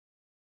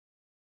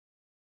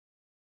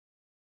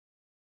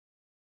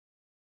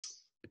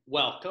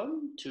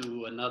Welcome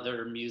to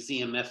another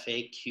Museum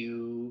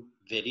FAQ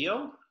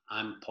video.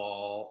 I'm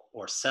Paul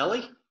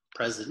Orselli,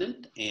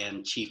 President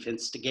and Chief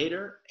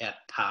Instigator at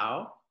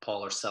POW,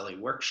 Paul Orselli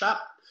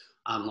Workshop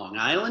on Long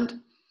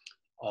Island.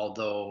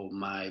 Although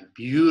my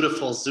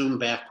beautiful Zoom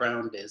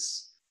background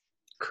is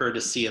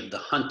courtesy of the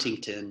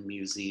Huntington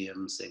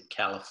Museums in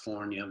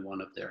California,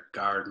 one of their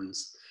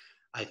gardens,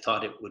 I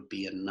thought it would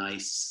be a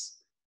nice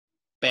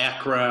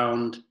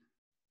background.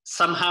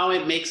 Somehow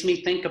it makes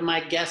me think of my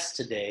guest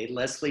today,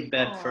 Leslie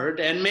Bedford,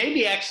 and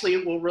maybe actually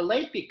it will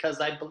relate because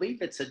I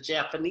believe it's a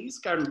Japanese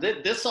garden.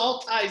 This all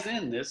ties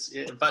in,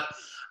 but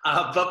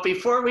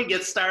before we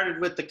get started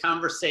with the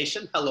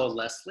conversation, hello,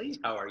 Leslie.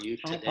 How are you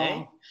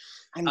today?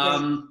 Hi, Paul.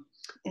 I'm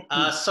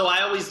great. So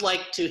I always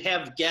like to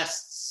have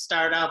guests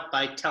start out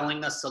by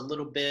telling us a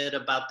little bit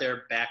about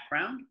their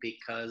background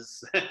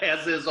because,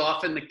 as is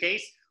often the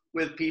case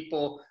with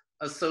people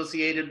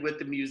associated with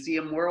the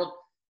museum world,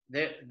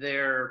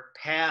 their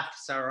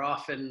paths are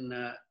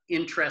often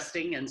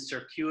interesting and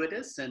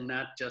circuitous and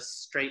not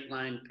just straight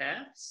line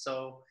paths.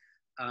 So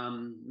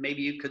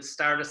maybe you could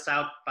start us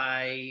out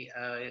by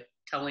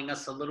telling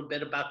us a little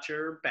bit about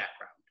your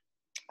background.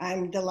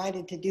 I'm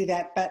delighted to do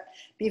that. But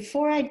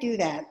before I do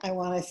that, I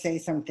want to say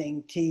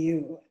something to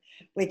you,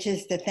 which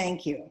is to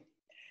thank you.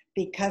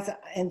 Because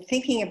in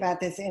thinking about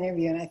this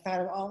interview, and I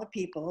thought of all the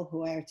people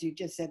who, as you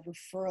just said, were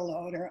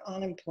furloughed or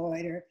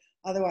unemployed or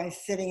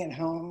otherwise sitting at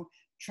home,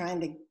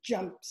 trying to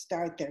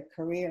jumpstart their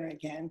career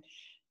again,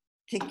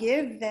 to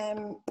give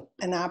them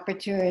an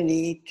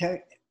opportunity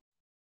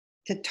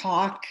to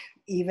talk,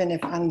 even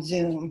if on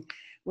Zoom,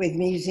 with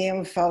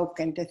museum folk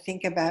and to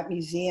think about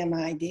museum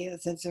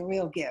ideas. It's a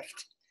real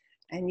gift,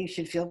 and you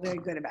should feel very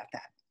good about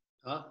that.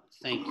 Oh,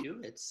 thank you.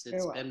 It's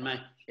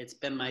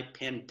been my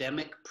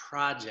pandemic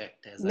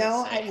project, as I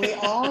say. We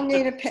all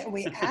need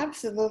we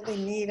absolutely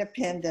need a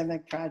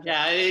pandemic project.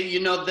 Yeah,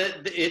 you know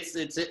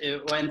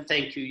and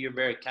thank you. You're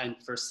very kind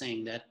for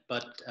saying that.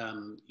 But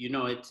you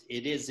know, it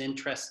is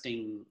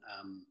interesting.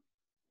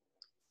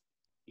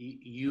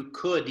 You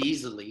could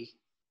easily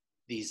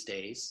these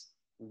days,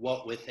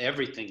 what with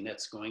everything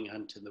that's going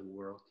on to the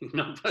world,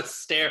 but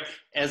stare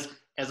as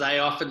I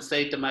often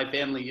say to my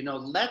family.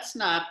 Let's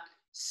not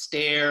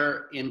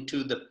stare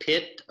into the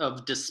pit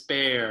of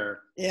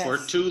despair for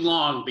too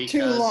long,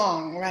 because too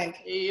long, right?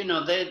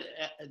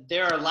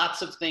 There are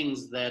lots of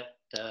things that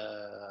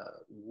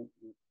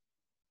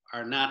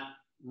are not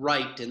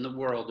right in the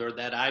world, or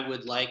that I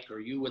would like, or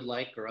you would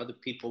like, or other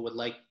people would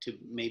like to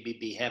maybe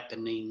be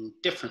happening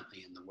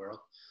differently in the world.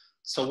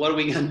 So what are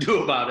we going to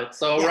do about it?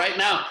 So right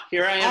now,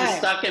 here I am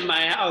stuck in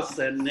my house.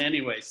 And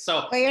anyway,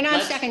 so. Well, you're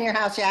not stuck in your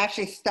house. You're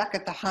actually stuck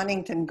at the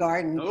Huntington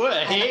Garden. Oh,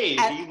 hey,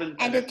 even better.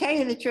 And to tell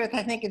you the truth,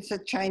 I think it's a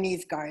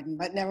Chinese garden,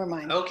 but never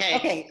mind.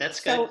 Okay,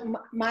 that's good. So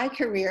my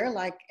career,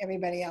 like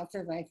everybody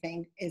else's, I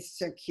think, is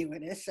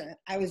circuitous.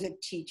 I was a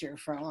teacher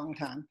for a long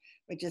time,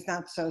 which is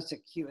not so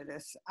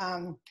circuitous.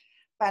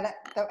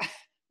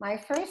 My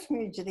first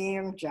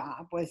museum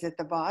job was at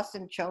the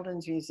Boston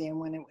Children's Museum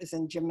when it was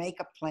in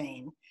Jamaica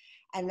Plain.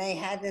 And they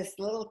had this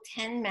little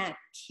 10-mat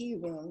tea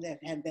room that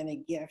had been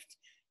a gift.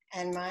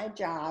 And my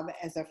job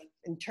as an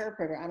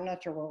interpreter, I'm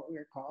not sure what we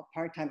were called,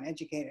 part-time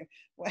educator,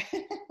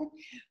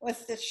 was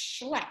to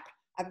schlep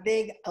a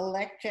big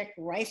electric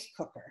rice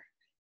cooker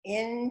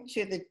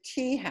into the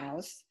tea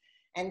house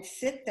and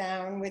sit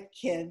down with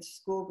kids,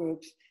 school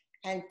groups,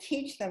 and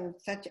teach them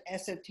such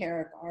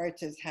esoteric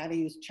arts as how to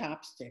use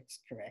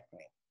chopsticks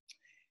correctly.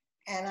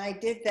 And I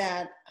did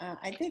that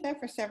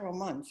for several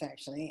months,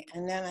 actually.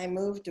 And then I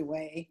moved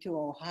away to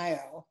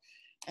Ohio.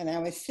 And I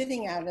was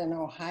sitting out in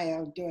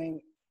Ohio doing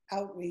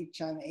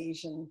outreach on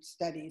Asian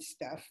studies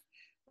stuff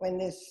when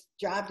this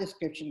job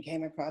description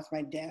came across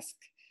my desk,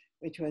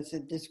 which was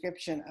a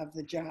description of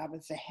the job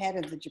as the head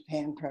of the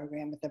Japan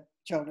program at the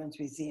Children's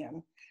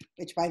Museum,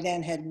 which by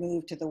then had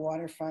moved to the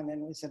waterfront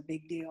and was a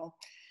big deal,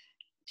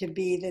 to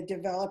be the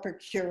developer,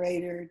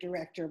 curator,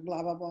 director,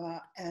 blah, blah, blah.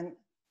 And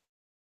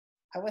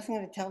I wasn't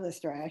going to tell this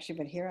story, actually,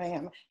 but here I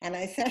am. And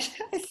I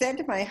said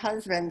to my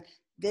husband,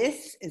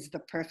 this is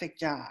the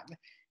perfect job.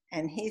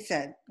 And he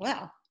said,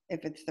 well,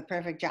 if it's the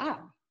perfect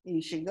job,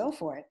 you should go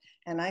for it.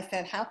 And I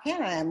said, how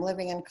can I? I'm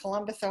living in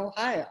Columbus,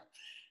 Ohio.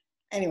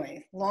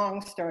 Anyway, long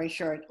story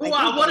short.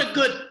 Wow, what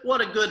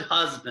a good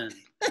husband.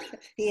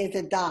 He is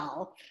a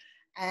doll.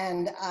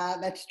 And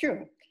that's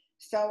true.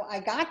 So I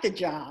got the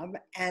job,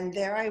 and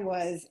there I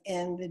was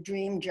in the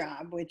dream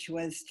job, which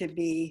was to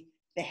be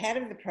the head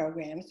of the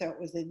program, so it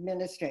was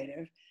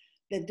administrative,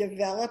 the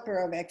developer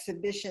of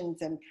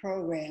exhibitions and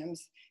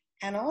programs,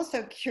 and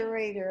also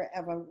curator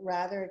of a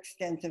rather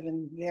extensive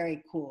and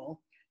very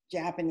cool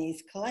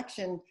Japanese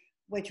collection,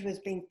 which was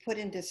being put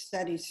into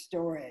study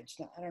storage.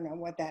 Now, I don't know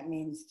what that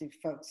means to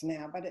folks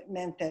now, but it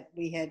meant that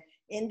we had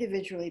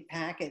individually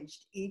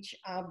packaged each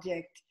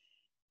object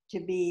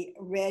to be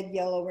red,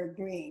 yellow, or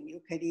green.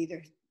 You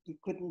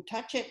couldn't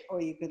touch it,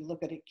 or you could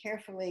look at it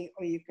carefully,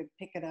 or you could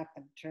pick it up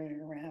and turn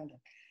it around.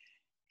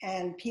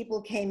 And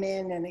people came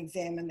in and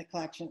examined the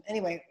collection.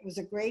 Anyway, it was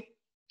a great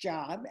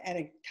job at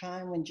a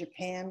time when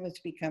Japan was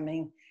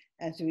becoming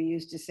as we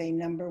used to say,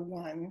 number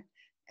one.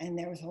 And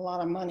there was a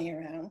lot of money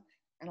around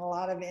and a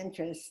lot of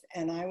interest.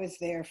 And I was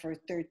there for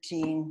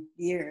 13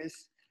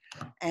 years.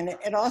 And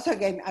it also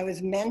I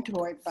was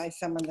mentored by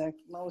some of the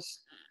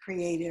most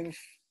creative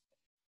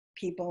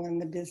people in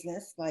the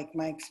business, like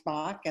Mike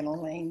Spock and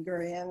Elaine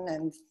Gurian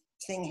and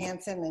Sing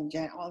Hansen and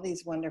all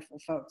these wonderful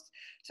folks.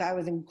 So I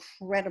was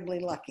incredibly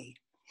lucky.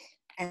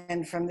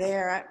 And from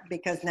there,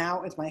 because now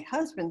it was my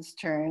husband's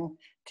turn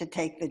to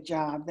take the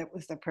job that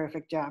was the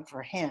perfect job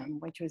for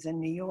him, which was in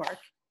New York.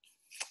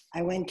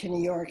 I went to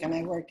New York and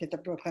I worked at the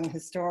Brooklyn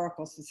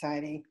Historical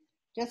Society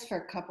just for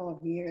a couple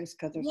of years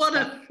because of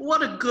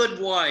what a good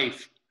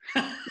wife.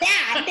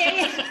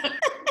 Yeah,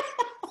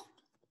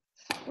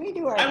 we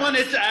do our. I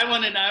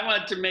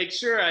wanted to make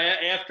sure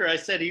after I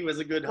said he was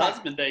a good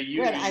husband that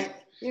you. Good.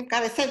 You've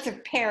got a sense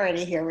of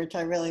parody here, which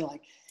I really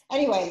like.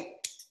 Anyway,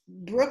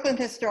 Brooklyn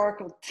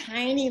Historical,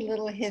 tiny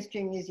little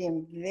history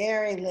museum,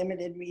 very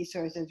limited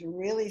resources,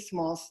 really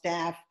small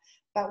staff,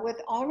 but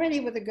already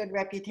with a good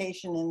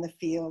reputation in the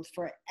field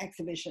for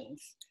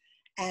exhibitions.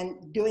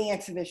 And doing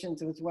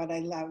exhibitions was what I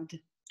loved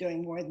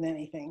doing more than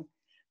anything.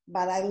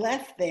 But I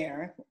left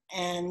there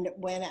and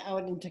went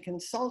out into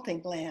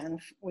consulting land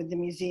with the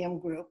museum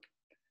group,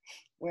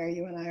 where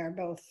you and I are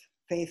both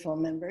faithful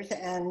members,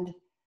 and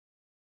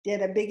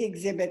did a big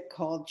exhibit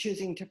called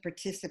Choosing to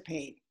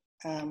Participate,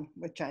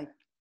 which I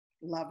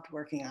loved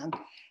working on.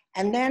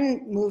 And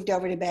then moved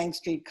over to Bank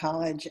Street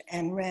College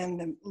and ran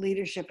the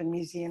Leadership and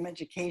Museum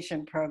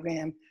Education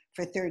program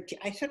for 13,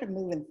 I sort of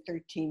moved in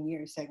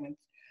 13-year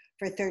segments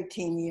for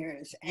 13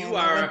 years. And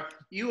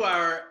you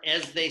are,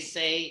 as they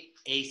say,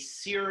 a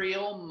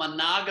serial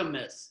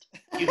monogamist.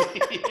 That's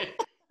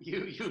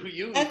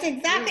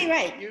exactly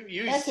right.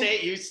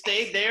 You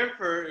stayed there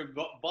for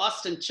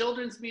Boston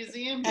Children's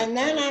Museum, and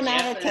then I'm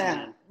out of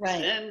town.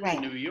 Right. Then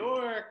New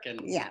York and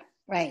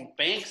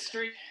Bank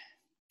Street.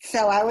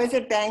 So I was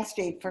at Bank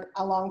Street for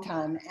a long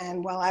time,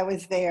 and while I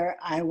was there,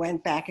 I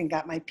went back and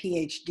got my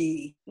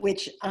PhD,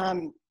 which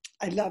I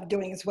love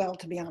doing as well,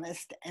 to be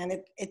honest. And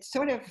it's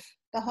sort of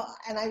the whole.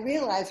 And I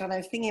realized when I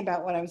was thinking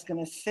about what I was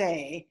going to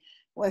say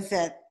was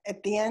that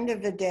at the end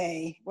of the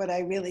day, what I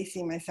really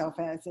see myself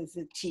as is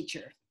a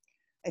teacher.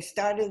 I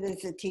started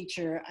as a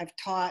teacher. I've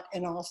taught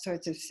in all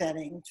sorts of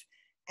settings,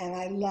 and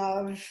I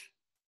love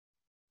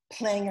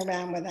playing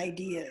around with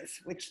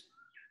ideas, which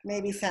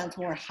maybe sounds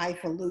more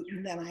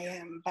highfalutin than I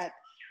am, but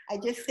I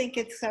just think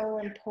it's so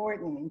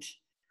important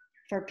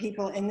for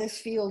people in this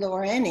field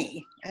or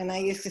any, and I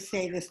used to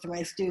say this to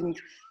my students,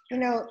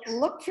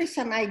 look for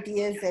some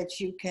ideas that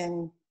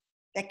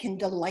can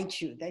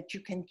delight you, that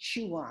you can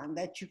chew on,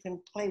 that you can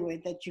play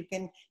with, that you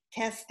can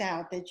test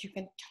out, that you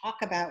can talk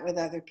about with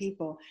other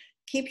people.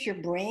 Keeps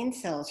your brain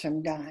cells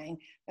from dying,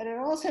 but it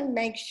also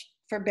makes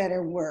for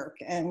better work.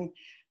 And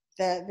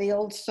the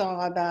old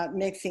saw about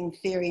mixing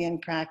theory and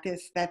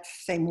practice,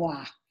 that's c'est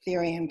moi,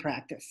 theory and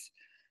practice.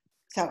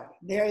 So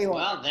there you are.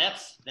 Well,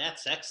 that's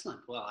excellent.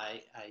 Well,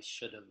 I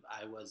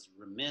was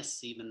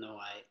remiss, even though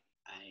I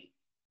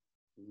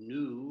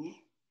knew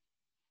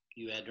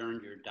you had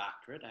earned your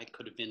doctorate. I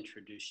could have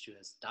introduced you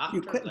as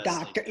Dr.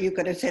 Leslie. You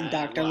could have said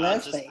Dr.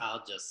 Leslie.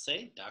 I'll just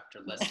say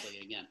Dr. Leslie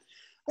again.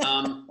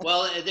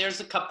 Well, there's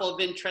a couple of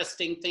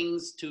interesting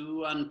things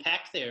to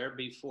unpack there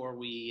before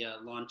we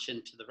launch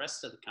into the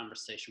rest of the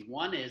conversation.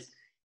 One is,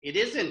 it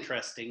is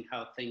interesting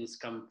how things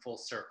come full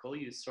circle.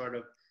 You sort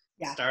of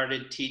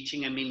started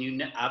teaching. I mean,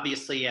 you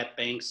obviously at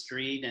Bank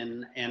Street,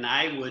 and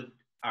I would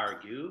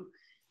argue,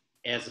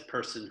 as a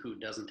person who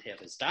doesn't have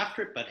his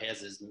doctorate but has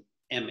his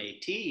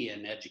MAT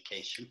in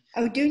education.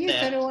 Oh, do you?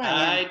 So do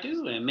I. I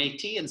do,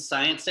 MAT in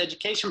science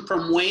education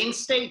from Wayne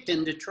State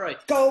in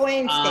Detroit. Go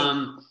Wayne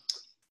State.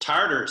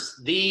 Tartars.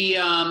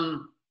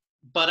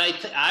 But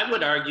I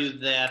would argue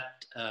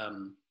that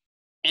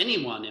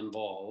anyone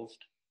involved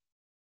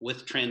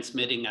with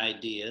transmitting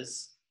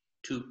ideas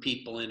to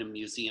people in a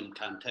museum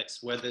context,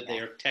 whether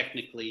they're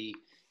technically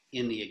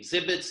in the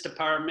exhibits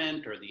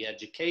department or the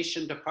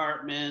education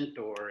department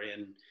or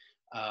in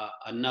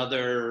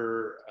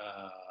another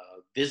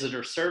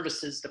visitor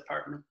services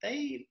department,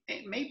 they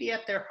maybe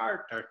at their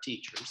heart are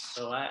teachers.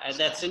 So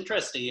that's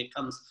interesting. It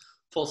comes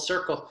full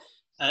circle.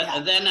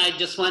 Then I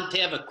just want to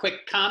have a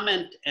quick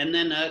comment and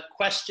then a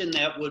question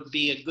that would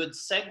be a good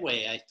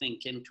segue, I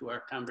think, into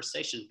our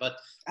conversation. But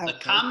the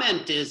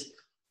comment is,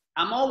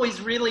 I'm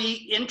always really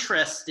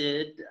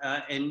interested,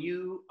 and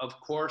you, of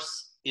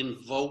course,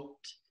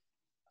 invoked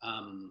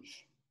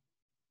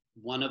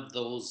one of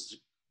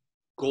those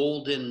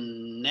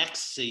golden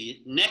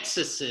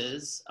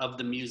nexuses of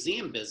the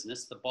museum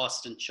business, the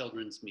Boston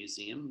Children's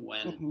Museum,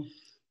 when,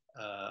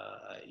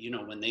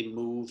 when they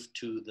moved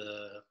to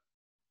the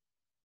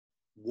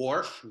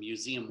Wharf,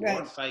 Museum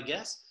Wharf, I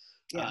guess.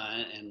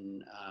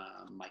 And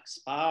Mike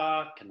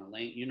Spock and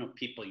Elaine,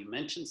 people you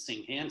mentioned,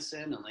 Sing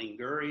Hansen, Elaine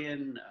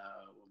Gurian,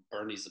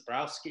 Bernie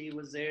Zabrowski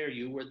was there,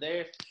 you were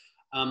there.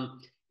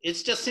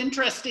 It's just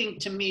interesting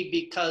to me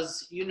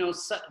because,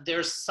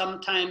 there's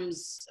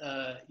sometimes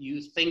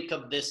you think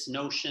of this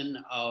notion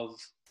of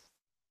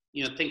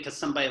you know, think of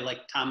somebody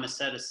like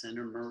Thomas Edison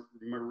or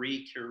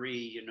Marie Curie,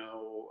 you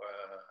know,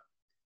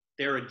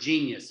 they're a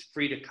genius.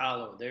 Frida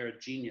Kahlo, they're a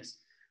genius.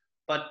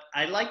 But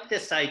I like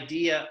this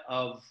idea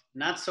of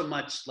not so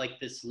much like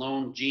this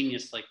lone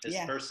genius, like this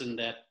person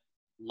that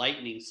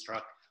lightning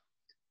struck,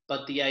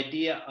 but the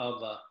idea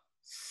of a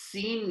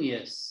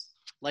genius,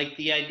 like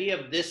the idea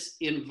of this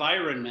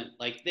environment,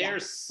 like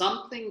there's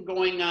something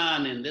going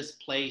on in this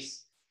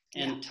place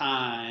and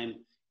time,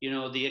 you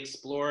know, the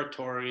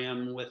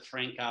Exploratorium with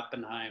Frank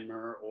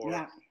Oppenheimer,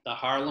 or the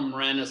Harlem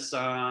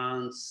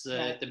Renaissance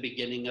at the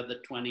beginning of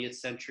the 20th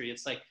century.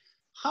 It's like,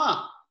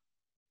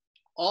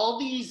 all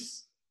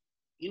these,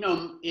 you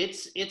know,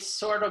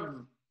 it's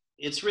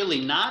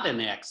really not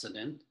an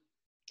accident.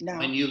 No.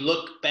 When you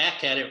look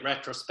back at it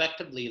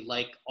retrospectively,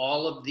 like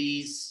all of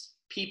these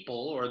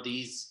people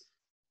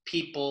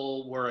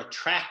were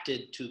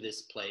attracted to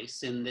this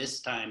place in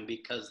this time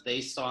because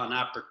they saw an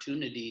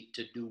opportunity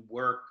to do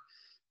work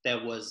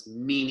that was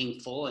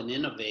meaningful and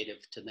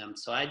innovative to them.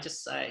 So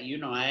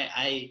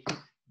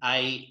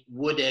I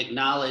would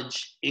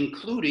acknowledge,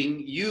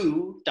 including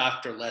you,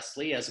 Dr.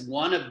 Leslie, as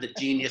one of the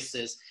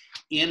geniuses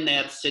in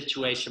that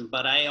situation.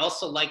 But I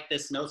also like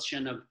this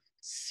notion of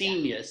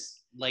genius.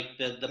 Like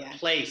the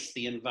place,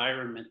 the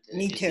environment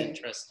is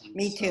interesting.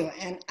 Me too.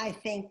 And I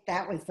think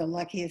that was the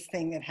luckiest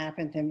thing that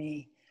happened to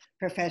me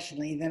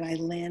professionally, that I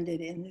landed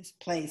in this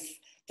place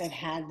that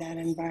had that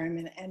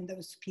environment and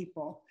those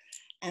people.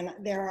 And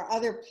there are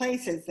other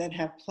places that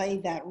have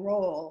played that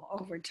role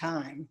over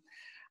time.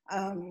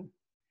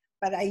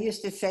 But I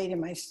used to say to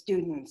my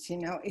students, you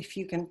know, if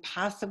you can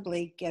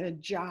possibly get a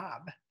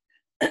job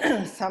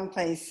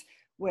someplace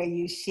where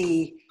you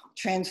see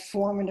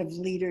transformative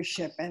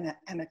leadership and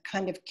a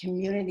kind of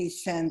community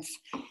sense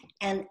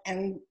and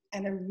a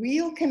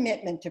real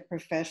commitment to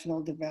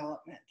professional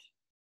development,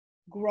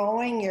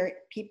 growing your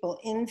people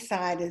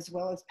inside as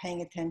well as paying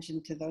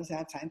attention to those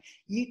outside.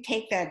 You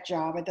take that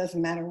job, it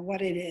doesn't matter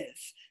what it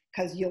is,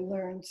 because you'll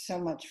learn so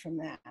much from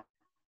that.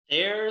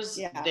 There's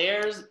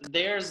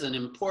an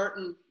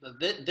important,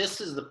 this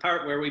is the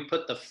part where we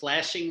put the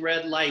flashing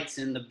red lights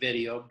in the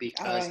video,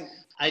 because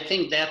I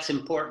think that's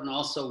important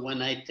also when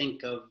I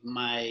think of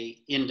my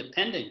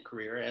independent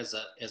career as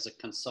a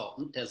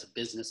consultant, as a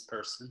business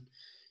person.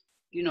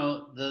 You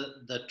know,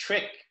 the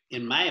trick,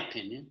 in my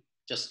opinion,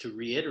 just to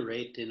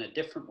reiterate in a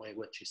different way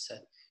what you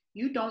said,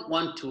 you don't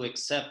want to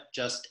accept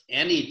just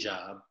any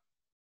job.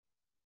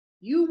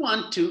 You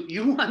want to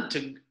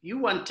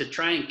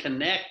try and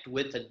connect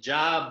with a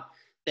job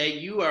that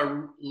you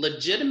are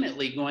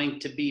legitimately going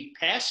to be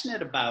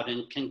passionate about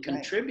and can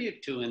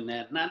contribute to in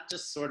that, not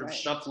just sort of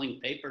shuffling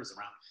papers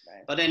around.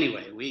 But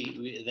anyway,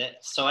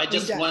 so I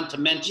just want to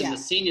mention the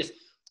seniors.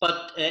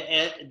 But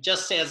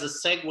just as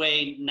a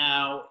segue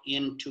now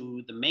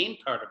into the main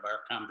part of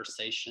our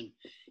conversation,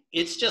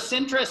 it's just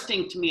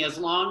interesting to me, as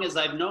long as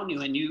I've known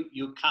you, and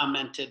you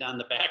commented on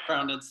the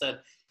background and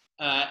said,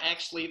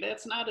 actually,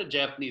 that's not a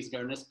Japanese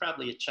garden, it's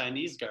probably a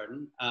Chinese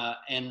garden.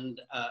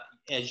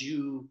 As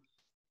you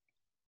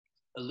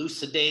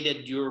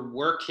elucidated your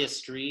work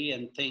history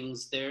and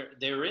things,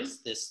 there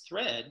is this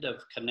thread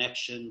of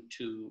connection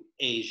to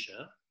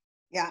Asia.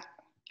 Yeah.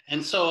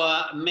 And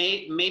so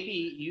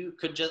maybe you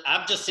could just,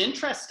 I'm just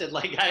interested,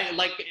 that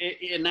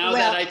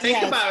I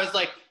think about it, it's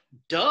like,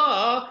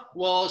 duh,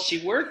 well,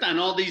 she worked on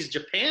all these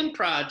Japan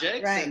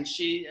projects, and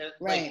she,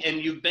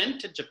 and you've been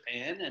to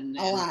Japan and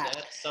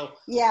that, so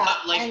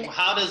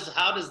how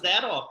does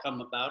that all come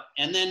about?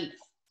 And then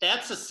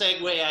that's a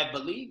segue, I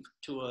believe,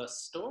 to a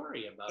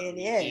story about a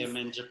museum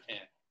in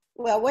Japan.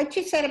 Well, what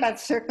you said about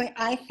circling,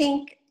 I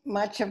think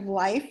much of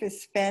life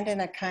is spent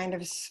in a kind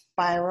of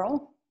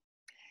spiral.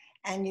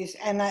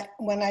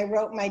 When I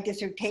wrote my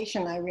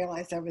dissertation, I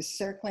realized I was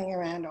circling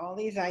around all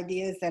these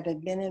ideas that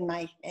had been in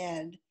my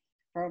head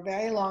for a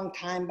very long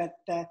time, but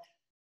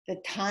the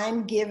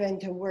time given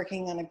to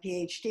working on a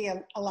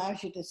PhD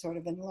allows you to sort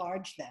of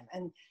enlarge them.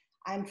 And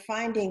I'm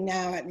finding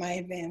now at my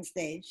advanced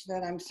age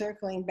that I'm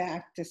circling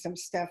back to some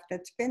stuff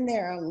that's been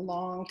there a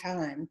long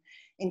time,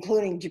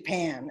 including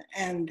Japan.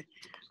 And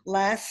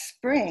last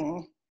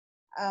spring,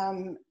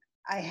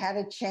 I had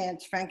a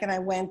chance, Frank and I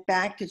went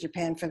back to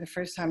Japan for the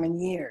first time in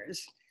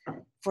years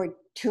for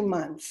 2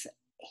 months.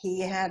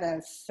 He had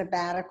a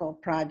sabbatical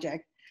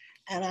project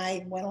and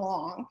I went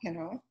along, you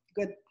know,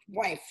 good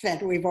wife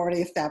that we've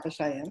already established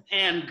I am.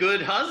 And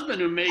good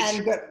husband who made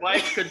sure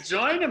wife could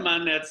join him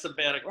on that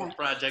sabbatical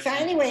project. So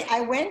anyway,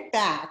 I went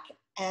back,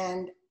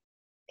 and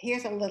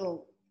here's I'm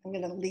going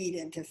to lead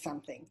into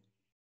something.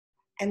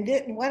 And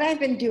what I've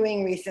been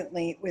doing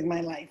recently with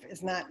my life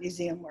is not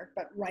museum work,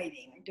 but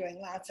writing. I'm doing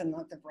lots and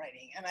lots of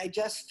writing. And I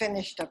just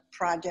finished a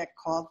project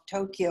called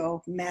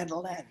Tokyo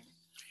Madeleine.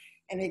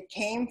 And it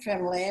came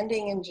from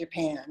landing in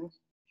Japan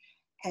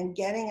and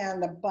getting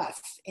on the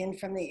bus in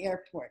from the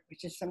airport,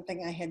 which is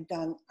something I had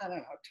done,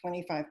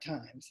 25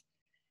 times.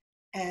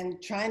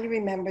 And trying to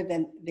remember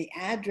the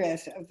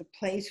address of the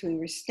place we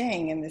were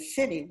staying in the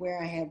city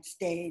where I had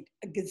stayed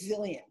a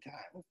gazillion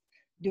times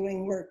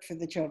doing work for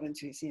the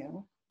Children's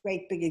Museum.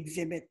 Great big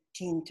exhibit,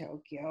 Teen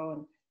Tokyo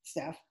and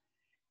stuff.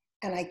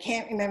 and I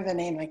can't remember the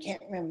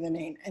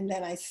name. And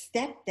then I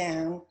stepped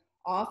down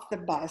off the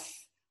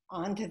bus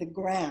onto the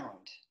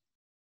ground.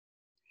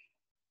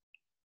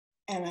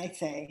 And I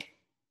say,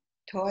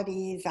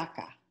 Tori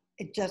Zaka.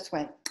 It just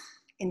went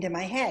into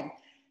my head.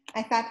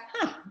 I thought,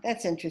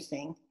 that's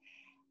interesting.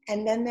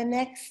 And then the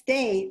next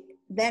day,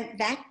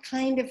 that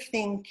kind of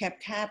thing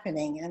kept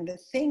happening. And the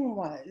thing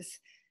was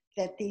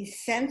that these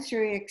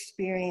sensory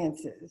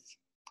experiences,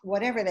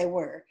 whatever they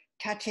were,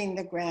 touching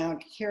the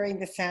ground, hearing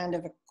the sound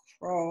of a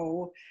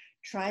crow,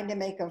 trying to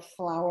make a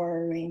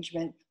flower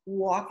arrangement,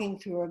 walking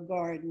through a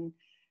garden,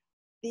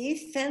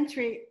 these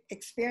sensory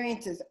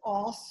experiences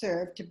all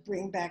serve to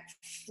bring back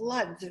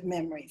floods of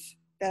memories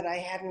that I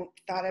hadn't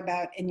thought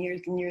about in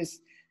years and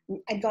years.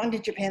 I'd gone to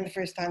Japan the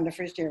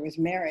first year I was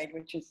married,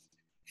 which is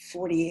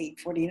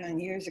 49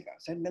 years ago.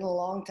 So it'd been a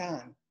long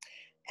time.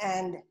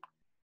 And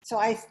so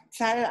I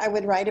decided I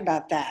would write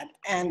about that,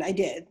 and I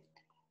did.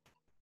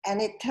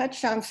 And it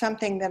touched on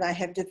something that I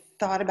had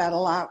thought about a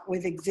lot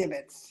with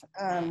exhibits,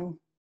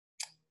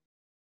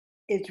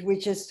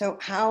 which is so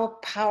how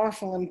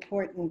powerful,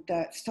 important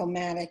the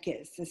somatic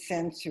is, the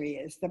sensory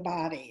is, the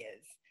body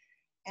is,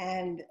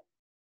 and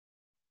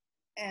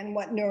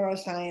what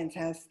neuroscience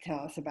has to tell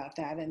us about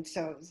that. And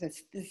so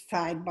this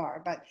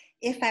sidebar. But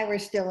if I were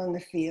still in the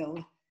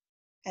field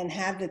and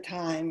had the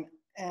time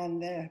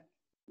and the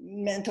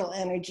mental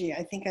energy,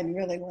 I think I'd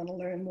really want to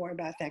learn more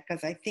about that,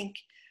 because I think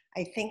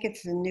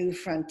it's the new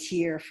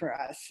frontier for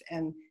us,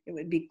 and it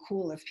would be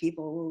cool if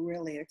people were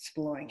really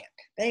exploring it.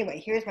 But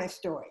anyway, here's my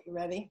story. You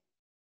ready?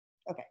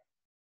 Okay.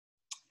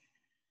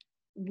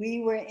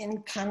 We were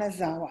in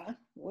Kanazawa,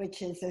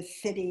 which is a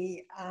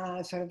city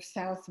sort of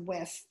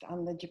southwest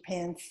on the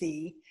Japan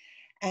Sea,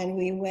 and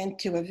we went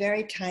to a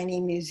very tiny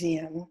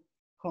museum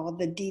called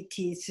the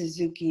DT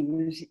Suzuki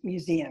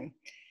Museum.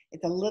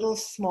 It's a little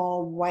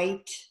small,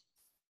 white,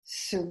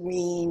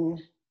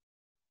 serene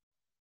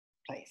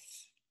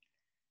place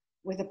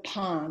with a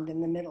pond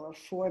in the middle of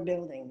 4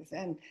 buildings.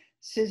 And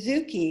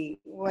Suzuki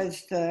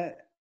was the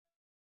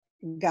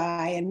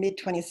guy in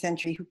mid-20th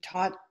century who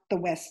taught the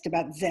West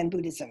about Zen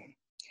Buddhism.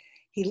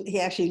 He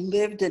actually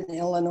lived in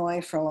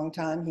Illinois for a long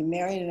time. He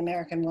married an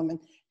American woman,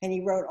 and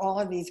he wrote all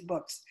of these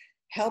books,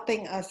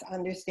 helping us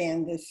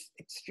understand this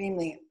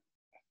extremely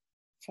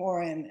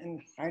foreign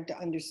and hard to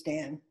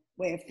understand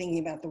way of thinking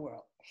about the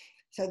world.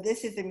 So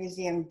this is a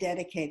museum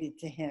dedicated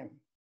to him.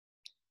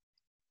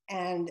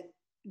 And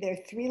there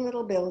are 3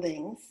 little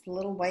buildings,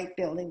 little white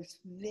buildings,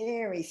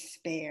 very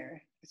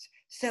spare. It's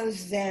so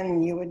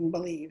Zen, you wouldn't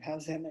believe how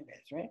Zen it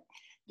is, right?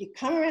 You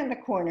come around the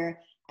corner,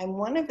 and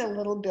one of the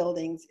little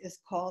buildings is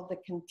called the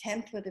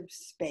contemplative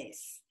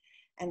space.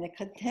 And the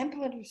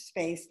contemplative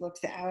space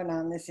looks out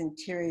on this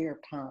interior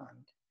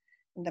pond.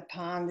 And the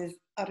pond is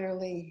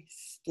utterly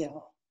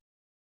still.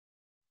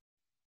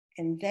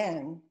 And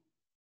then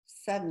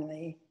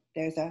suddenly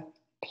there's a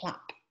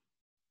plop,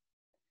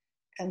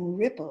 and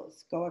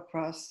ripples go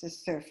across the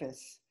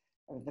surface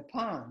of the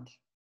pond.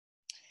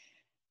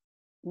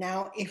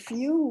 Now, if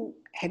you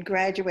had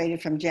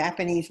graduated from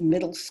Japanese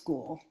middle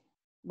school,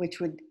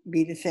 which would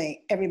be to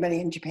say everybody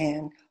in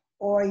Japan,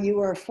 or you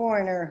were a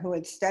foreigner who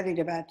had studied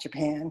about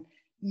Japan,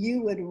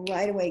 you would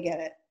right away get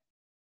it.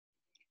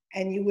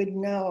 And you would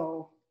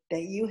know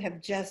that you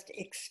have just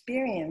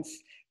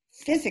experienced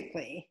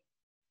physically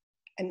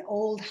an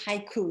old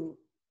haiku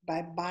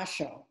by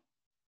Basho,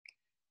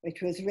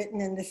 which was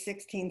written in the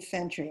 16th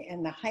century.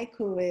 And the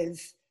haiku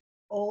is,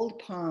 old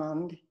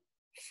pond,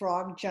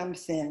 frog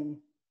jumps in,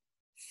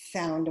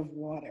 sound of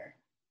water.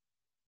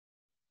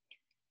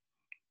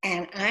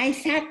 And I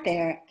sat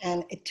there,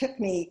 and it took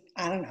me,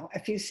 I don't know, a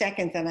few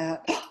seconds, and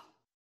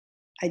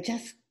I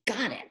just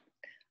got it.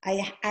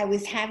 I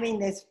was having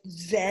this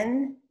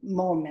Zen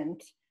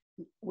moment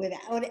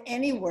without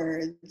any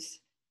words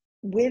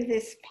with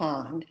this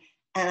pond,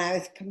 and I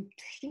was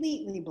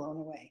completely blown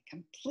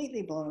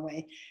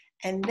away.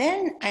 And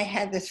then I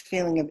had this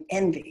feeling of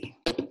envy.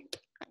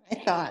 I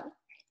thought,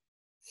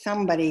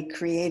 somebody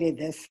created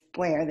this.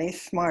 Boy, are they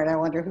smart? I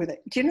wonder who do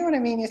you know what I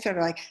mean? You're sort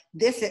of like,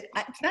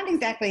 it's not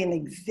exactly an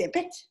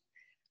exhibit,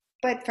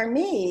 but for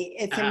me,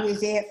 it's a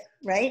museum,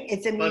 right?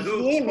 It's a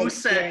museum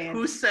experience.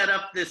 Who set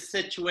up this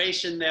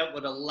situation that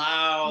would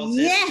allow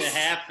this to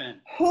happen?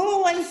 It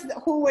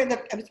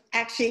was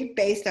actually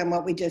based on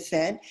what we just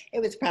said. It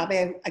was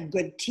probably a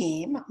good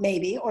team,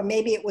 maybe, or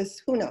maybe it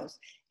was, who knows?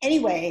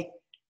 Anyway,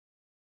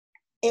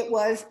 it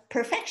was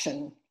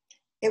perfection.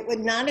 It would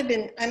not have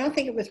been, I don't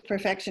think it was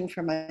perfection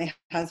for my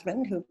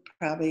husband, who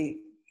probably,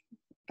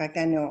 back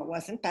then, no, it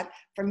wasn't. But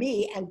for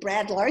me and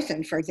Brad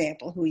Larson, for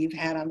example, who you've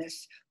had on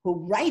this, who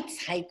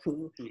writes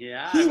haiku.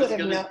 Yeah, he would have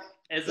known.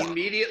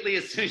 Immediately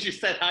as soon as you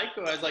said haiku,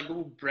 I was like,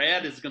 "Ooh,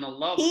 Brad is going to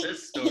love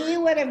this story." He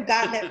would have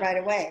gotten it right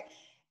away.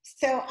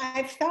 So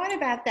I've thought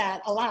about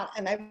that a lot,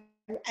 and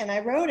I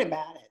wrote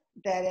about it.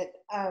 That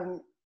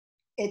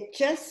it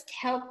just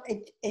helped.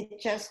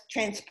 It just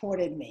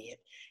transported me.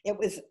 It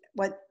was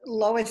what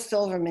Lois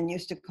Silverman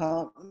used to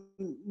call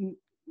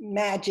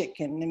magic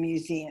in the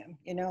museum,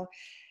 you know.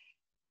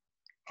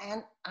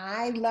 And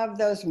I love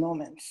those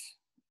moments.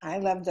 I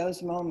love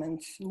those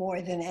moments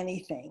more than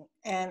anything.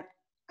 And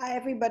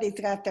everybody's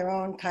got their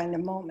own kind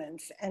of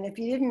moments. And if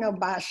you didn't know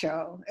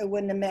Basho, it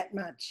wouldn't have meant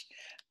much.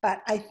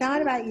 But I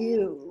thought about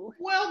you.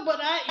 Well, but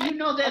that's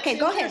okay,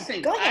 go ahead.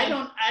 interesting. Go ahead.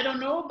 I don't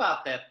know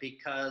about that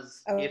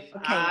because Okay.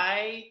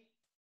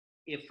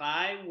 if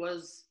I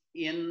was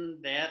in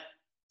that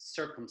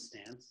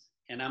circumstance,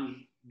 and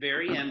I'm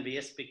very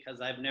envious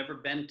because I've never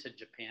been to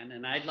Japan,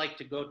 and I'd like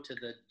to go to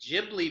the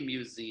Ghibli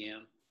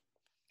Museum,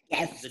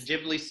 Yes. the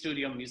Ghibli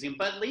Studio Museum.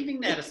 But leaving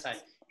that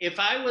aside, if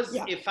I was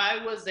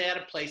at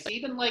a place,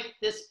 even like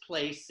this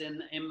place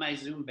in my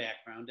Zoom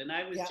background, and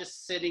I was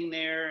just sitting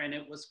there and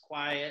it was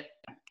quiet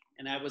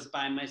and I was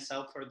by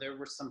myself or there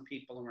were some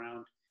people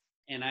around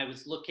and I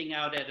was looking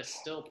out at a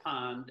still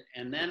pond,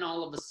 and then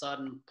all of a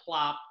sudden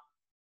plop,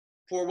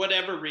 for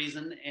whatever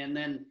reason, and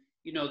then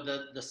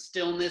the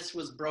stillness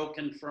was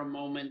broken for a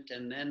moment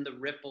and then the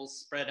ripples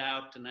spread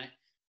out, and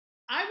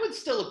I would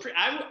still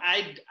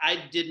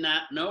I did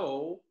not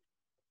know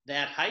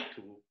that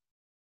haiku.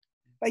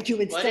 But you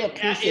would still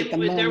appreciate the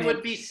moment. There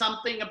would be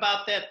something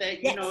about that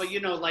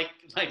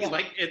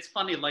like it's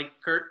funny, like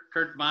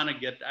Kurt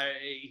Vonnegut,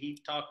 he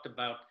talked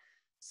about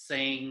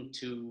saying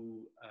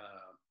to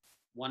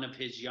one of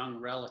his young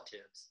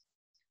relatives,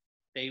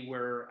 they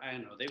were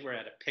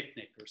at a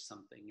picnic or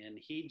something, and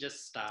he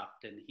just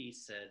stopped and he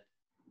said,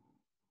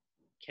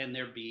 "Can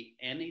there be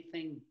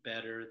anything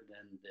better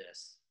than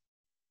this?"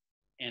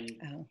 And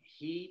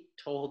he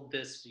told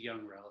this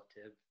young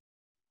relative,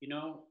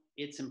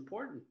 it's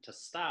important to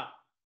stop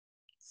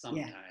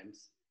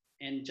sometimes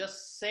and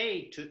just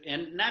say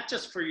and not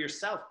just for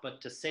yourself, but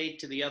to say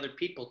to the other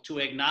people, to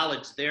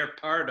acknowledge their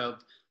part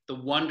of the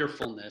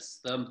wonderfulness,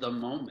 the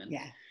moment.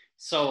 Yeah.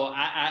 So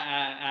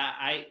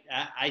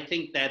I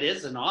think that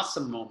is an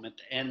awesome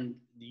moment, and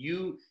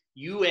you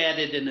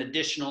added an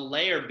additional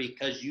layer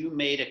because you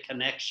made a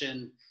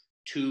connection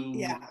to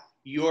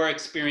your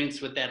experience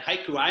with that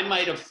haiku. I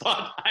might have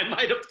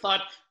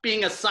thought,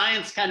 being a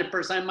science kind of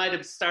person, I might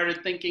have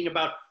started thinking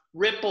about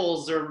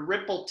ripples or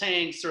ripple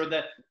tanks or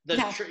how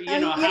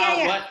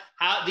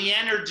the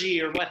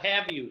energy or what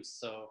have you.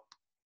 So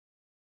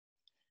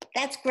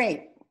that's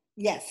great.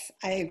 Yes,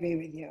 I agree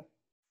with you.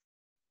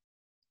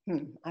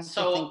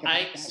 So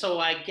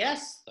I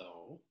guess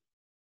though,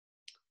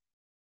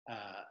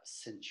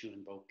 since you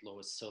invoked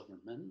Lois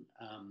Silverman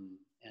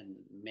and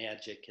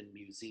magic and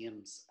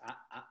museums,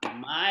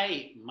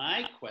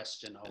 my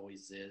question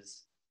always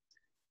is,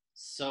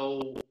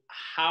 so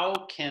how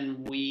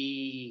can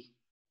we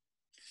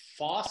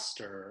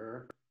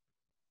foster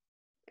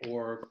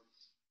or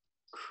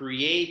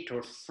create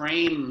or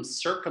frame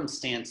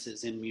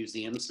circumstances in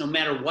museums, no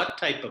matter what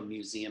type of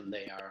museum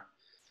they are,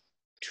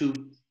 to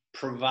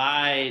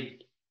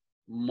provide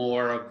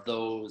more of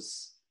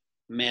those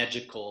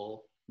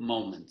magical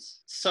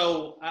moments?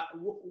 So,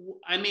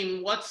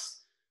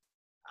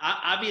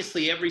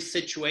 obviously every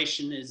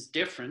situation is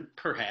different,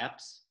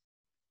 perhaps,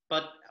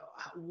 but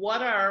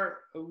what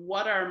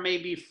are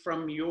maybe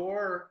from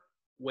your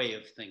way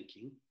of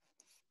thinking,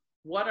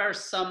 what are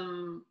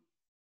some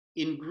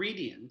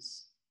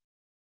ingredients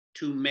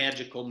to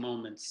magical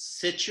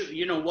moments?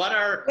 What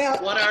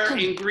are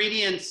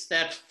ingredients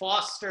that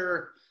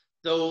foster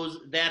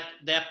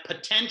that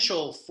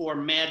potential for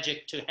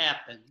magic to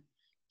happen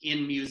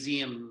in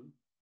museum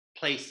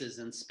places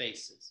and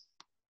spaces?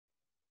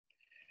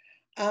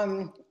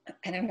 I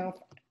don't know.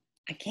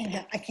 I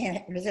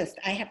can't resist.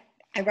 I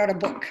wrote a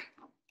book,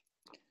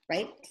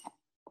 right?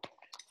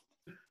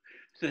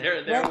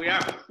 There we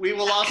are. We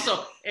will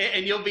also,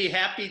 and you'll be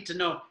happy to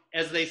know,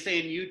 as they say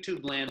in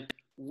YouTube land,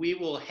 we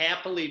will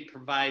happily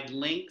provide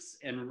links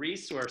and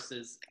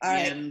resources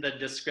in the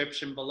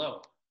description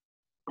below.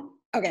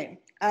 Okay.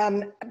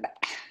 That's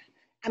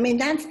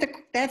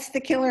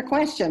the killer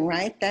question,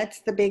 right? That's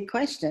the big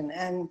question.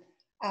 And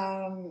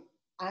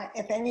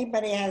if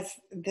anybody has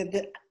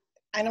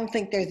I don't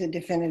think there's a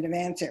definitive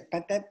answer,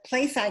 but the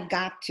place I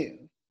got to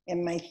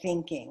in my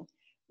thinking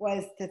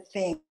was to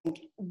think,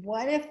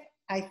 what if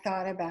I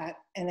thought about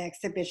an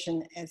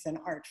exhibition as an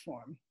art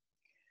form,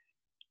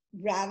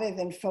 rather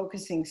than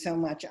focusing so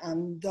much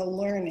on the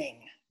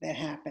learning that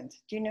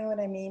happens? Do you know what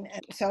I mean?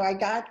 And so I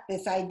got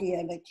this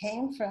idea that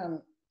came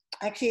from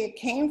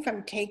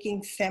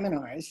taking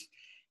seminars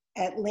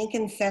at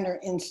Lincoln Center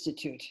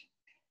Institute.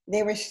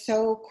 They were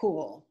so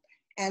cool.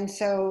 And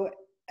so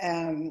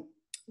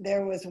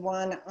there was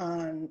one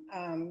on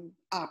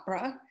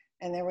opera,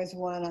 and there was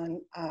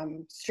one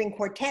on string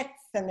quartets,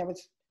 and there were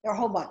a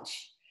whole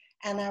bunch.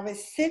 And I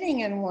was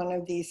sitting in one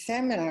of these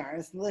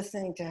seminars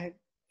listening to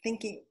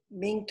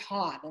being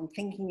taught and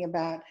thinking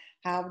about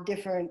how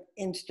different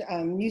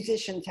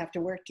musicians have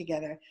to work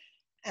together.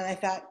 And I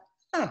thought,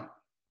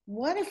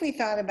 what if we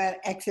thought about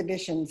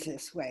exhibitions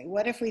this way?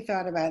 What if we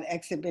thought about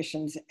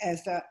exhibitions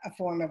as a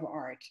form of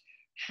art?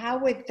 How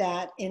would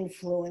that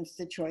influence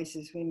the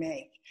choices we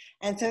make?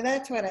 And so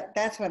that's what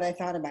I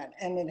thought about.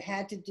 And it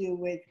had to do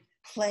with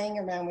playing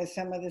around with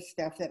some of the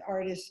stuff that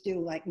artists do,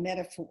 like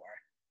metaphor.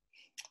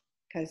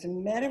 Because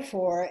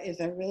metaphor is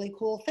a really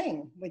cool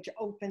thing, which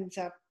opens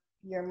up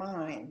your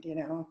mind,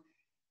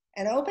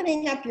 And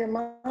opening up your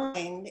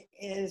mind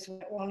is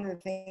one of the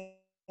things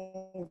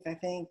I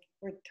think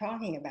we're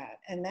talking about.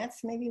 And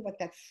that's maybe what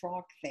that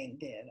frog thing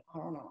did. I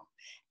don't know.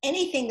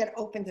 Anything that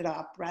opens it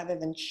up rather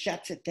than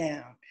shuts it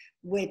down,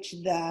 which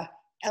the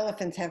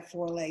elephants have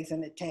 4 legs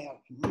and a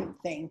tail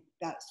thing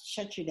that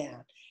shuts you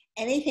down.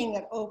 Anything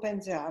that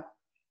opens up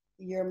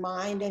your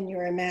mind and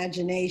your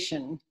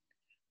imagination,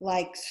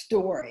 like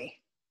story,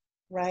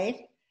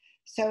 right?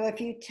 So if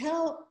you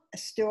tell a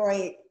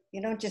story,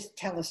 you don't just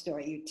tell a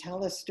story, you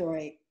tell a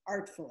story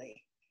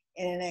artfully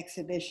in an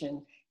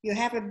exhibition, you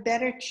have a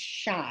better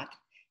shot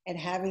at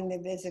having the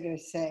visitor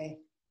say,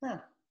 huh,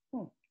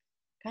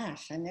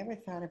 gosh, I never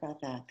thought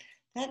about that.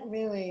 That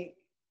really,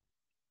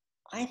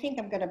 I think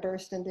I'm going to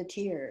burst into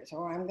tears,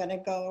 or I'm going to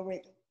go,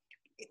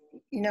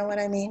 you know what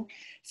I mean?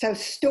 So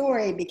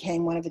story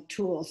became one of the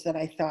tools that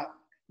I thought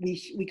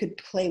we could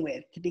play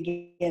with to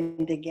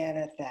begin to get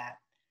at that.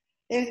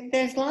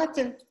 There's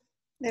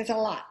a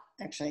lot,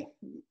 actually.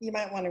 You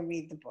might want to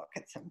read the book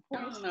at some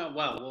point. No.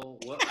 Well,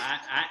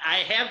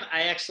 I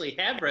actually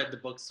have read the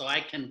book, so I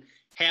can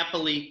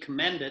happily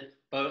commend it.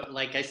 But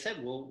like I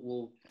said,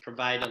 we'll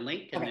provide a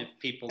link, and if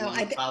people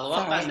want to follow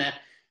up on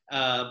that.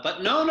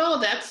 But no,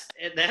 that's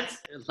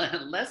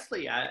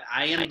Leslie.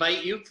 I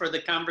invite you for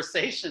the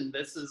conversation.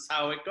 This is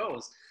how it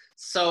goes.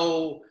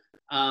 So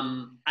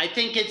I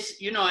think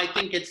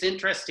it's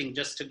interesting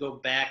just to go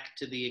back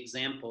to the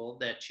example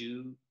that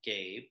you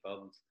gave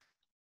of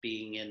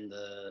being in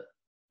the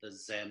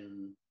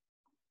Zen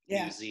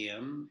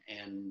Museum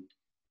and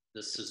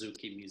the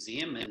Suzuki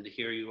Museum, and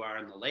here you are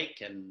in the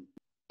lake, and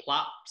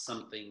plop,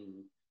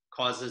 something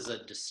causes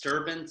a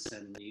disturbance,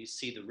 and you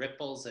see the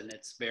ripples, and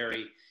it's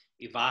very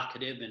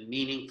evocative and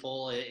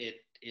meaningful. It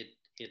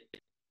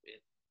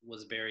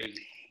was very.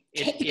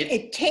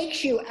 It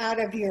takes you out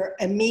of your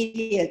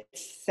immediate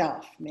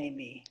self,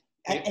 maybe.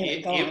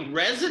 It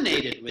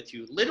resonated with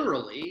you,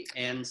 literally,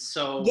 and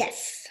so.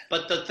 Yes.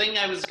 But the thing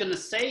I was going to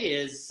say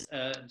is,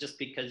 just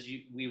because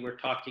we were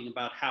talking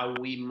about how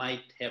we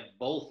might have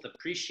both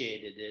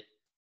appreciated it,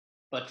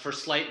 but for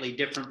slightly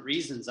different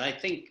reasons. I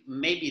think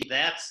maybe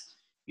that's,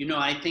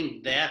 I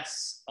think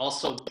that's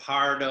also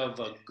part of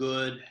a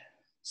good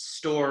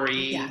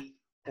story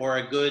or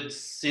a good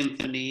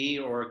symphony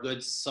or a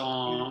good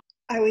song.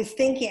 I was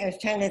thinking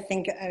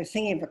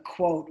of a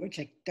quote, which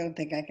I don't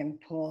think I can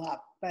pull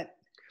up, but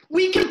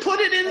we can put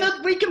it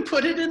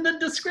in the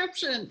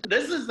description.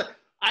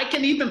 I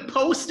can even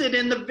post it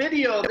in the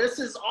video. This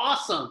is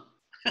awesome.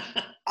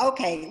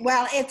 Okay,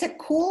 well, it's a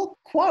cool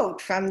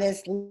quote from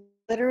this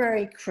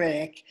literary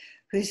critic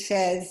who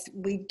says,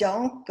 "We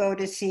don't go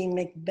to see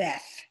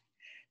Macbeth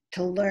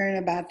to learn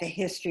about the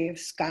history of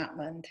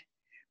Scotland.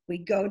 We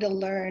go to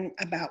learn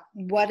about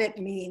what it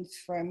means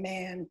for a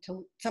man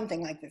to,"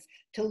 something like this,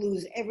 "to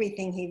lose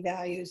everything he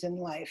values in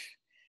life."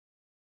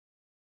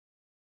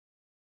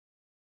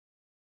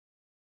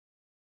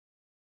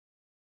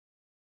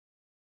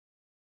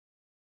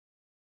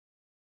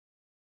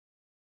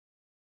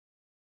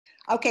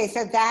 Okay,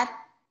 so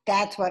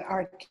that's what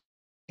art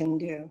can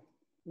do,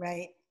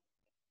 right?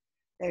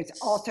 There's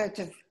all sorts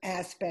of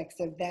aspects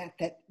of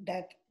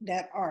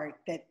that art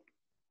that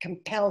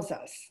compels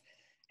us.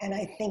 And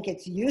I think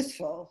it's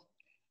useful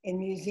in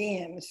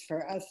museums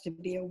for us to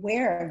be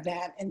aware of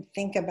that and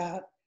think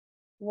about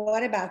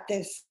what about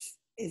this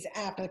is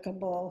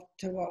applicable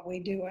to what we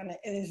do. And it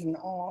isn't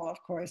all,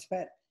 of course,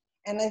 but,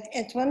 and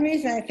it's one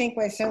reason I think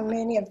why so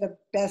many of the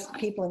best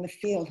people in the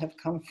field have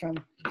come from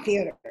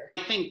theater.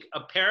 I think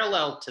a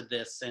parallel to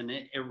this, and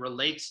it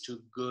relates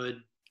to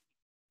good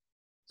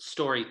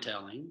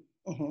storytelling,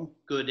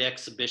 good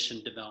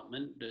exhibition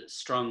development,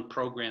 strong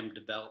program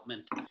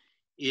development,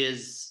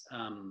 is,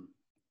 I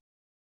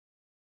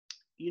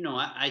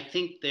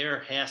think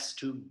there has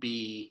to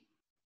be,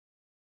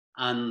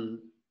 on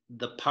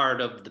the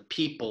part of the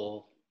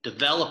people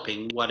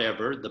developing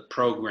whatever, the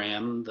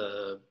program,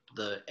 the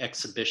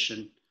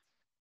exhibition,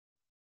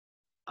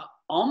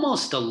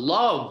 almost a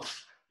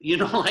love,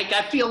 like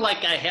I feel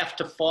like I have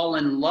to fall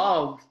in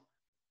love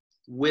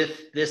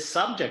with this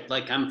subject.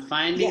 Like I'm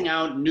finding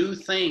out new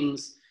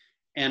things,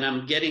 and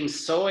I'm getting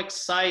so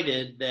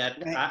excited that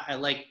I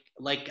like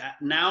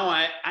now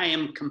I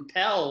am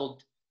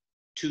compelled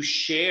to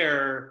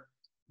share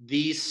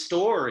these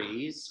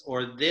stories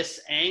or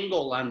this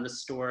angle on the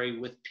story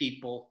with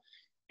people,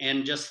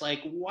 and just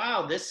like,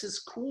 wow, this is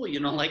cool.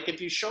 Like if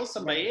you show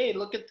somebody, hey,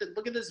 look at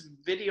this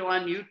video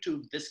on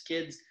YouTube.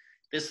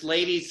 This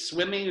lady's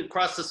swimming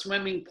across the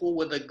swimming pool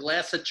with a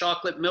glass of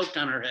chocolate milk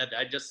on her head.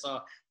 I just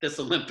saw this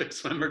Olympic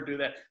swimmer do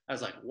that. I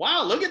was like,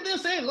 wow, look at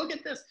this. Hey, look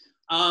at this.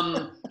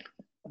 But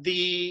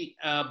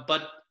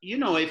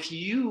if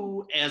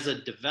you as a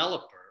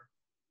developer,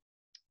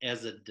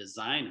 as a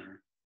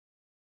designer,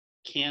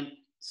 can't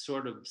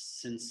sort of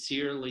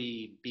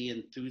sincerely be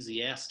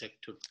enthusiastic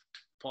to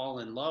fall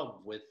in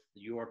love with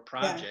your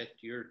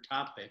project, your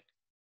topic,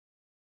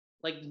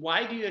 like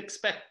why do you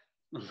expect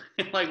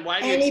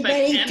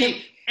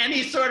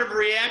any sort of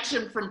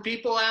reaction from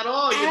people at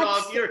all?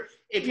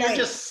 If you're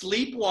just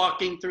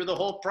sleepwalking through the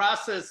whole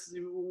process,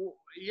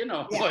 you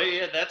know, Yeah. well,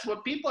 yeah, that's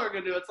what people are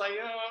going to do. It's like,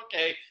 oh,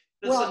 okay.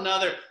 This Well, is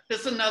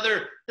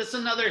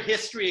another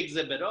history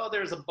exhibit. Oh,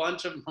 there's a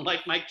bunch of,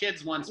 like my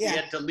kids once, we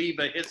yeah. had to leave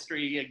a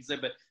history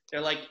exhibit.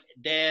 They're like,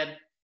 Dad,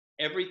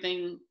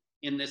 everything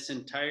in this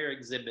entire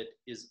exhibit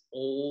is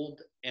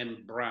old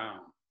and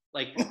brown.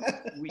 Like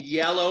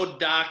yellow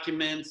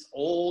documents,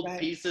 old Right.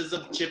 pieces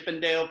of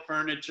Chippendale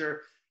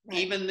furniture, Right.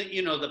 even the,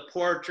 you know, the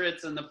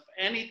portraits and the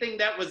anything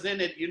that was in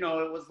it, you know,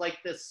 it was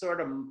like this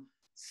sort of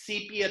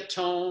sepia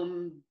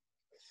tone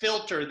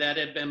filter that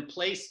had been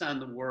placed on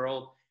the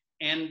world.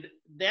 And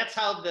that's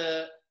how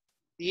the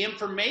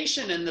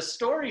information and the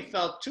story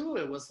felt too.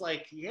 It was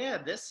like, yeah,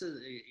 this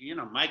is, you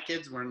know, my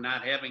kids were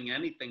not having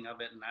anything of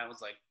it. And I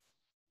was like,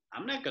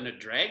 I'm not going to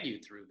drag you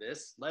through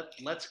this.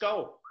 Let's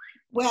go.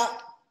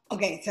 Well,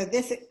 okay. So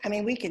this, I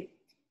mean,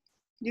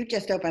 you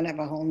just opened up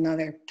a whole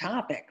nother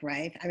topic,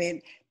 right? I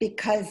mean,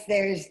 because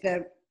there's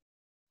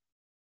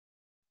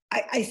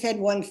I said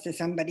once to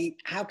somebody,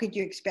 how could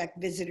you expect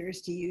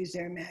visitors to use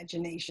their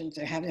imaginations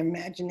or have their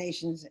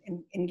imaginations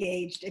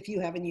engaged if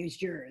you haven't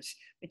used yours,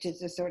 which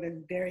is a sort of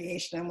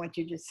variation on what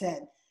you just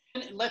said.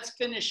 Let's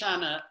finish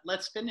on a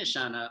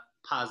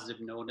positive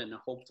note and a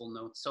hopeful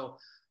note. So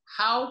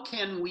how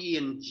can we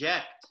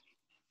inject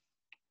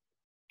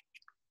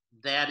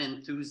that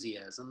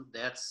enthusiasm,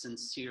 that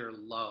sincere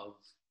love,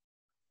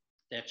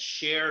 that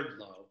shared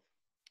love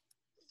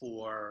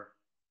for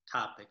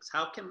topics?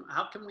 How can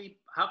we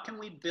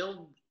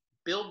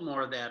build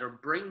more of that or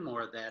bring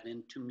more of that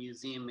into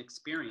museum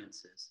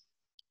experiences?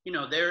 You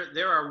know,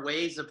 there are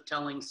ways of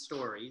telling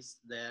stories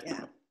that.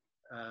 Yeah.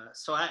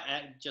 So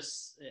I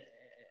just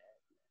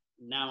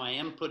now I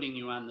am putting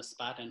you on the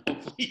spot, and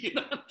hopefully, you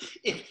know,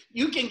 if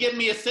you can give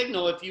me a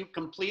signal,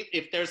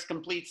 if there's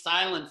complete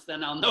silence,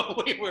 then I'll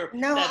know we were.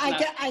 No,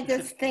 I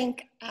just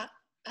think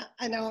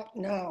I don't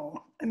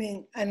know. I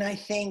mean, and I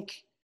think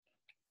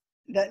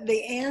that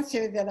the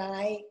answer that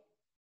I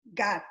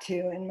got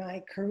to in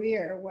my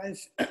career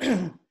was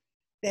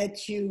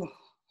that you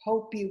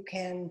hope you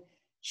can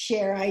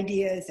share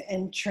ideas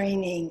and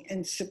training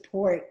and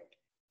support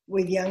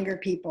with younger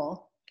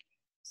people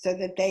so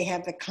that they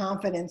have the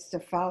confidence to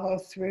follow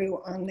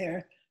through on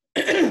their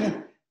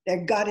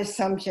their gut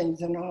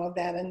assumptions and all of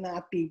that and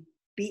not be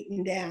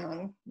beaten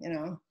down, you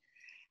know.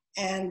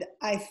 And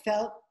I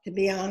felt, to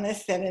be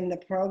honest, that in the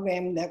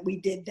program that we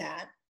did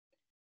that.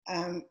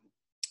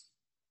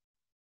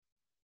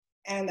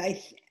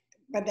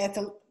 But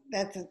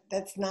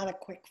that's not a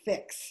quick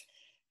fix.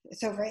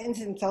 So for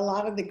instance, a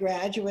lot of the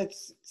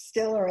graduates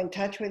still are in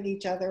touch with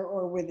each other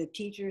or with the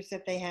teachers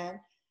that they had.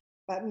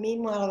 But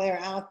meanwhile, they're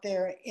out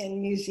there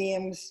in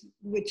museums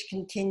which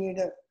continue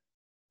to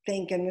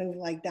think and move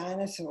like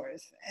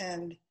dinosaurs.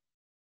 And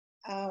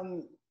I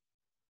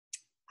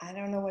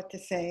don't know what to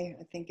say.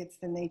 I think it's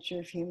the nature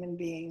of human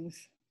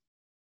beings.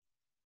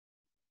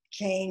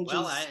 Change.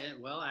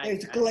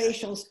 There's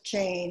glacial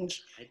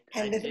change.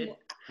 I did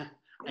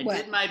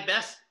my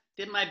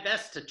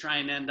best to try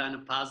and end on a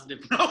positive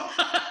note.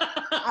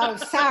 Oh,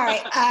 sorry.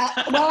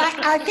 Well,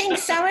 I think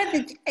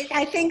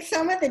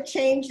some of the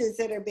changes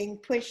that are being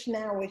pushed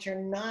now, which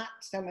are not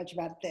so much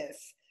about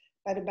this,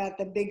 but about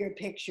the bigger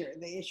picture,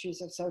 the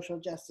issues of social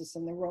justice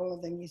and the role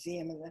of the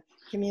museum and the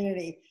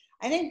community.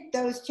 I think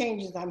those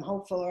changes, I'm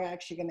hopeful, are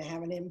actually going to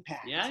have an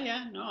impact.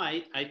 Yeah. No,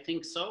 I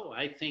think so.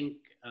 I think,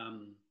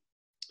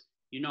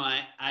 you know,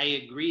 I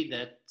agree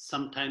that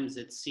sometimes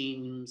it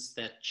seems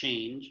that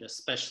change,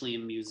 especially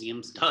in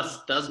museums,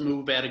 does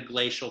move at a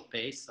glacial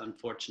pace,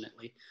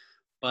 unfortunately.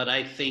 But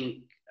I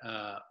think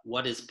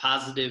what is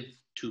positive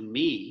to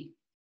me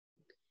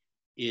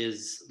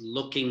is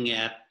looking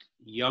at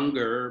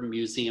younger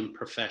museum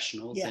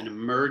professionals and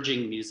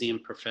emerging museum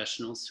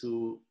professionals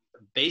who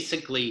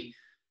basically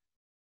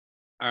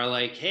are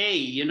like, hey,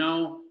 you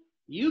know,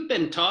 you've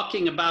been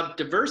talking about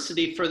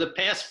diversity for the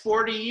past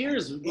 40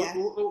 years. Yeah.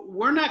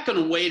 We're not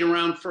going to wait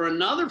around for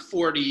another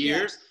 40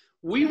 years. Yeah.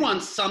 We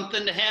want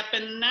something to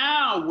happen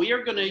now. We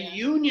are going to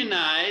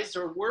unionize,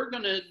 or we're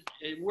going to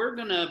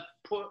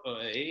put,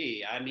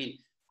 hey, I mean,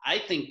 I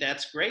think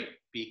that's great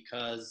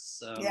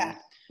because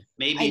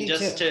maybe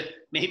just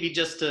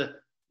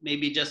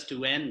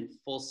to end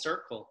full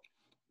circle,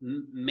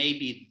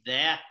 maybe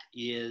that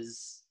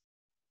is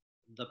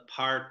the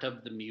part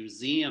of the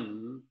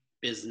museum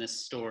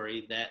business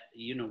story that,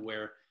 you know,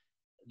 where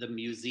the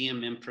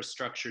museum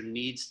infrastructure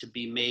needs to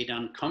be made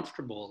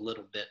uncomfortable a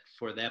little bit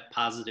for that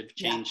positive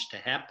change to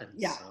happen.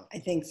 Yeah, so. I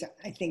think so.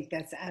 I think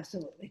that's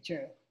absolutely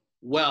true.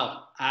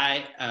 Well,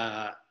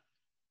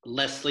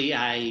 Leslie,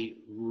 I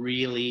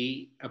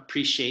really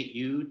appreciate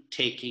you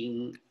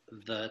taking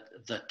the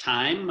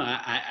time.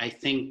 I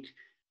think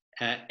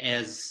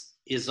as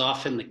is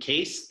often the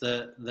case,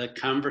 the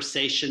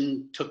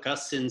conversation took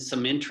us in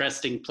some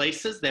interesting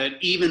places that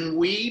even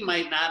we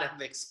might not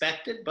have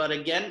expected. But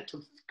again,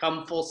 to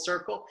come full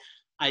circle,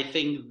 I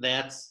think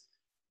that's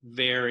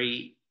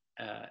very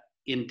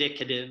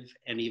indicative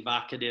and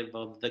evocative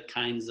of the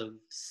kinds of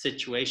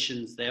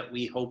situations that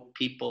we hope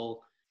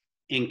people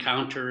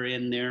encounter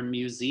in their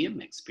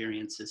museum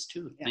experiences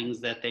too. Things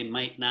that they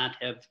might not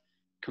have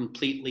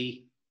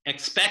completely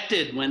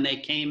expected when they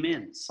came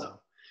in. So,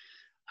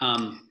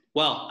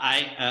 well,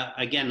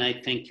 again,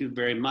 I thank you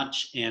very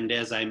much. And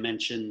as I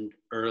mentioned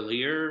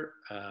earlier,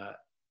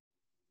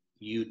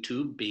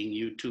 YouTube, being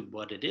YouTube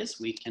what it is,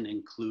 we can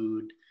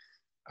include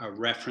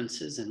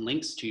references and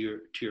links to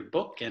your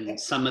book and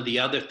some of the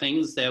other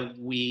things that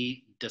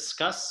we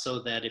discussed, so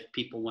that if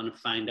people want to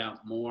find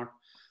out more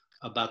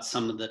about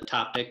some of the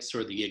topics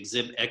or the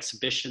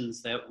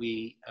exhibitions that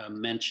we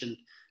mentioned,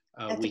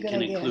 we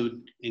can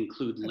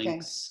include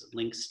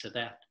links to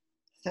that.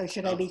 So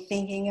should I be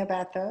thinking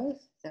about those?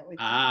 Is that what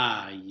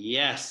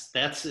yes,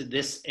 that's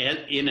this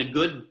in a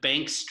good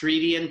Bank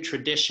Streetian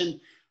tradition.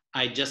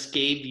 I just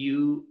gave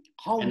you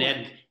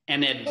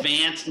an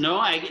advanced,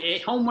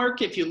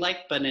 homework if you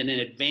like, but an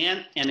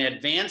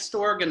advanced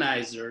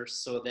organizer,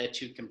 so that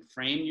you can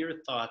frame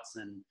your thoughts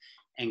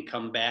and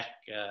come back.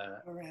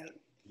 All right.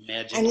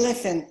 Magic. And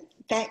listen,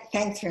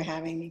 thanks for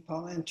having me,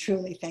 Paul, and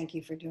truly thank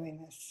you for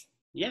doing this.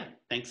 Yeah,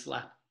 thanks a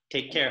lot.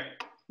 Take care.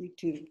 You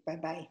too.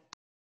 Bye-bye.